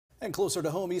And closer to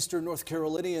home, Eastern North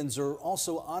Carolinians are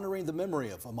also honoring the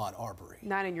memory of Ahmaud Arbery.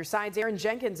 9 on your sides. Aaron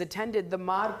Jenkins attended the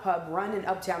Mod Pub run in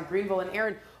Uptown Greenville. And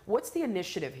Aaron, what's the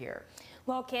initiative here?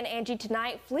 Well, Ken, Angie,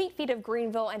 tonight, Fleet Feet of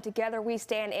Greenville and Together We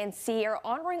Stand NC are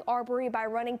honoring Arbery by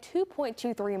running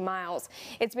 2.23 miles.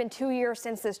 It's been 2 years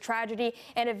since this tragedy,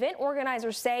 and event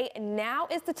organizers say now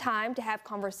is the time to have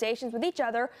conversations with each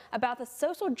other about the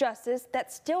social justice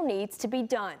that still needs to be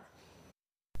done.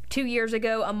 2 years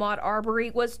ago, Ahmaud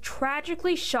Arbery was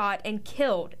tragically shot and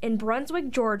killed in Brunswick,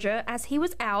 Georgia, as he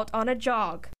was out on a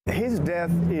jog. His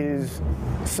death is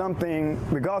something,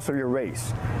 regardless of your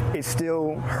race, it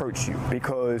still hurts you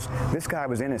because this guy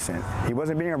was innocent. He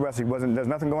wasn't being arrested. There's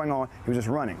nothing going on. He was just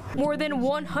running. More than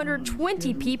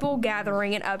 120 people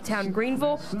gathering in Uptown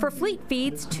Greenville for Fleet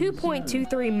Feet's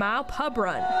 2.23-mile pub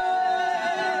run.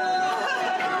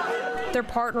 They're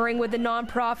partnering with the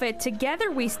nonprofit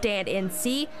Together We Stand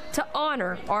NC to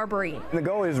honor Arbery. The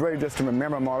goal is really just to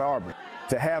remember Ahmaud Arbery,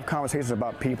 to have conversations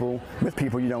about people, with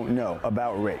people you don't know,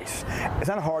 about race. It's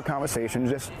not a hard conversation,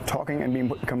 just talking and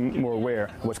becoming more aware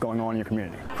of what's going on in your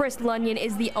community. Chris Lunyon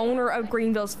is the owner of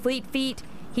Greenville's Fleet Feet.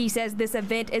 He says this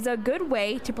event is a good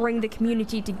way to bring the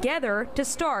community together to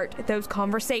start those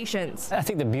conversations. I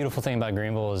think the beautiful thing about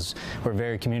Greenville is we're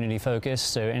very community focused,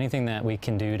 so anything that we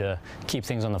can do to keep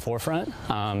things on the forefront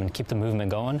and keep the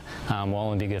movement going will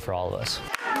only be good for all of us.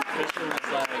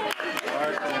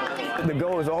 The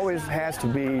goal always has to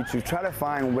be to try to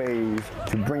find ways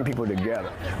to bring people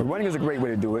together. Running is a great way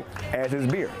to do it, as is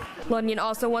beer. Lunyon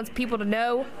also wants people to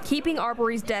know, keeping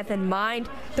Arbery's death in mind,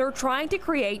 they're trying to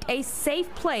create a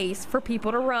safe place for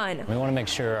people to run. We want to make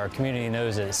sure our community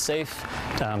knows that it's safe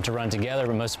to run together,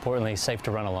 but most importantly, safe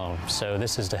to run alone. So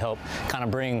this is to help kind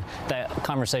of bring that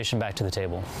conversation back to the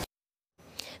table.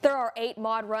 There are 8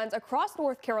 mod runs across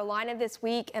North Carolina this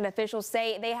week, and officials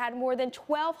say they had more than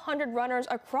 1,200 runners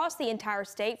across the entire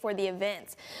state for the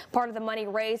events. Part of the money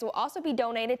raised will also be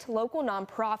donated to local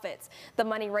nonprofits. The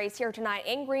money raised here tonight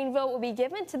in Greenville will be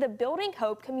given to the Building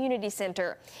Hope Community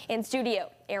Center. In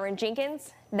studio, Aaron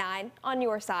Jenkins, 9 on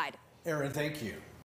your side. Aaron, thank you.